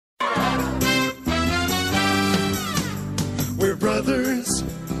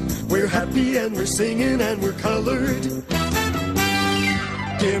happy and we're singing and we're colored.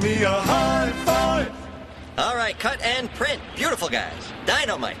 Give me a high five. All right, cut and print. Beautiful, guys.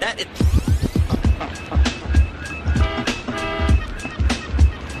 Dynamite. That is...